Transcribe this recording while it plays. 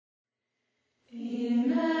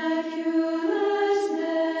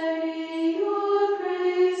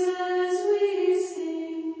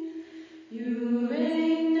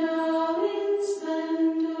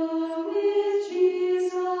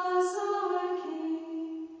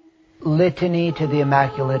Litany to the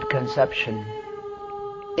Immaculate Conception.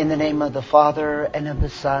 In the name of the Father, and of the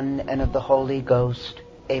Son, and of the Holy Ghost.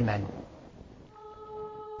 Amen.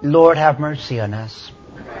 Lord, have mercy on us.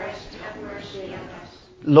 Christ, have mercy on us.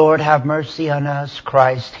 Lord, have mercy on us.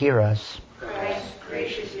 Christ, hear us. Christ,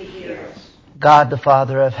 graciously hear us. God, the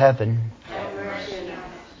Father of heaven, Have mercy on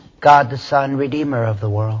us. God, the Son, Redeemer of the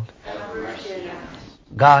world, Have mercy on us.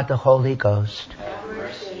 God, the Holy Ghost, Have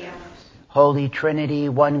mercy on us. Holy Trinity,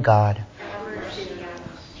 one God, Have mercy on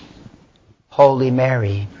us. Holy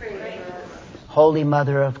Mary, Pray for us. Holy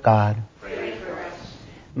Mother of God, Pray for us.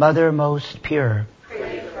 Mother most pure,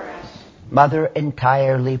 Pray for us. Mother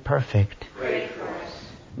entirely perfect, Pray for us.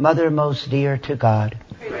 Mother most dear to God,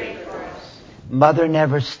 Pray for us. Mother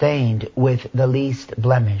never stained with the least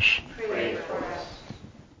blemish, Pray for us.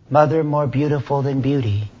 Mother more beautiful than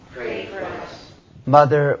beauty, Pray for us.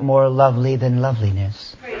 Mother more lovely than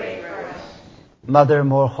loveliness, Pray for us. Mother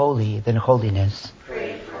more holy than holiness,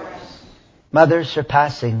 Pray for us. Mother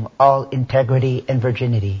surpassing all integrity and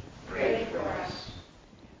virginity, Pray for us.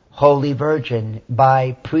 Holy Virgin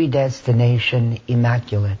by predestination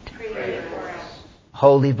immaculate, Pray for us.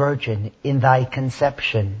 Holy Virgin in thy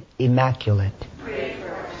conception immaculate, Pray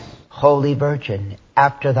for us. Holy Virgin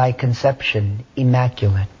after thy conception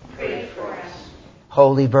immaculate, Pray for us.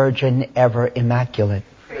 Holy Virgin ever immaculate,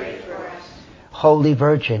 Pray for us. Holy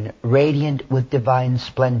Virgin radiant with divine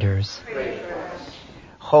splendors, Pray for us.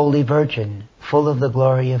 Holy Virgin full of the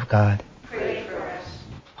glory of God, Pray for us.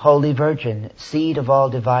 Holy Virgin seed of all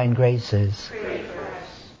divine graces, Pray for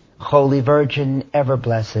us. Holy Virgin ever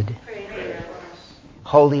blessed, Pray for us.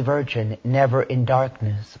 Holy Virgin never in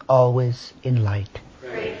darkness, always in light,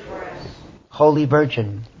 Pray for us. Holy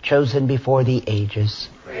Virgin chosen before the ages,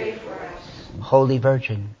 Pray for us. Holy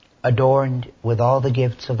Virgin adorned with all the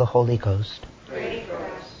gifts of the Holy Ghost, Pray for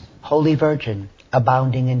us. Holy Virgin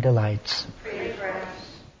abounding in delights, Pray for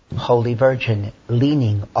us. Holy Virgin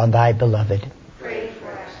leaning on thy beloved, Pray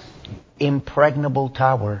for us. impregnable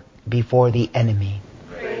tower before the enemy,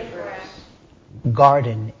 Pray for us.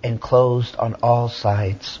 garden enclosed on all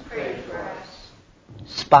sides, Pray for us.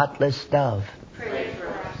 spotless dove, Pray for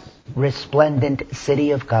us. resplendent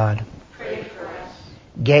city of God, Pray for us.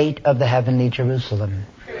 gate of the heavenly Jerusalem,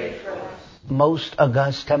 Pray for us. most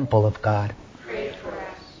august temple of God, Pray for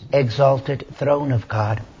us. exalted throne of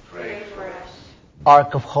God, Pray for us.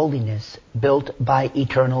 ark of holiness built by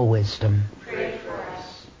eternal wisdom, Pray for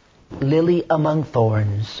us. lily among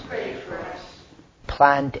thorns, Pray for us.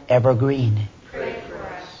 plant evergreen, Pray for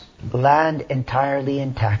us. land entirely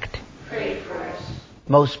intact, Pray for us.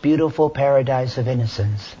 most beautiful paradise of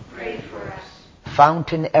innocence, Pray for us.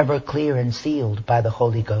 fountain ever clear and sealed by the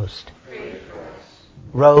Holy Ghost, Pray for us.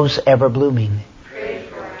 rose ever blooming, Pray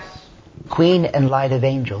for us. queen and light of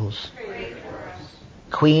angels, Pray for us.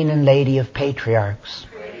 queen and lady of patriarchs,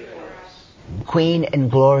 Pray for us. queen and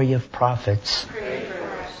glory of prophets, Pray for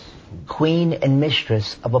us. queen and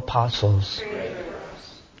mistress of apostles, Pray for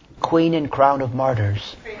us. queen and crown of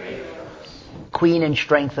martyrs, Pray for us. queen and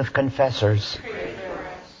strength of confessors, Pray for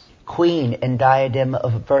us. queen and diadem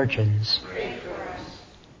of virgins, Pray for us.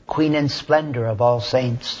 queen and splendor of all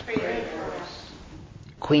saints, Pray for us.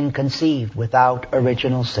 queen conceived without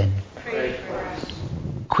original sin, Pray for us.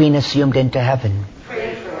 queen assumed into heaven,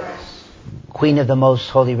 Pray for us. queen of the most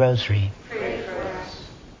holy rosary, Pray for us.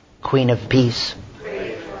 queen of peace,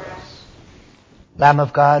 Pray for us. Lamb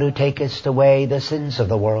of God who takest away the sins of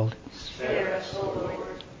the world, Spare us, O Lord.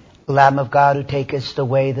 Lamb of God who takest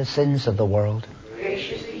away the sins of the world,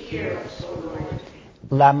 Graciously hear us, O Lord.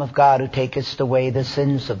 Lamb of God who takest away the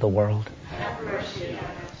sins of the world. Have mercy on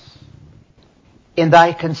us. In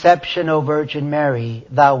thy conception, O Virgin Mary,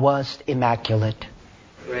 thou wast immaculate.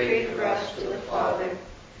 Pray for us to the Father,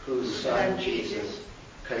 whose Son Jesus,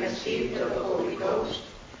 conceived of the Holy Ghost,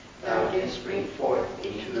 thou didst bring forth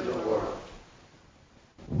into the world.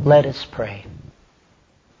 Let us pray.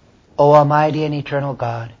 O Almighty and eternal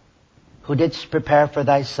God, who didst prepare for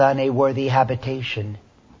thy Son a worthy habitation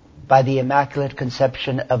by the Immaculate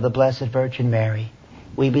Conception of the Blessed Virgin Mary,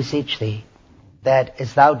 we beseech thee that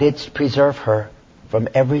as thou didst preserve her from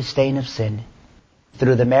every stain of sin,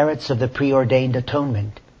 through the merits of the preordained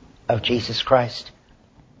atonement of Jesus Christ,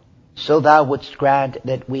 so thou wouldst grant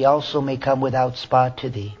that we also may come without spot to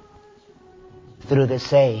thee. Through the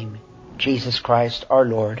same Jesus Christ our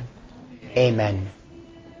Lord. Amen.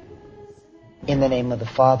 In the name of the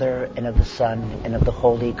Father, and of the Son, and of the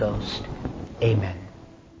Holy Ghost. Amen.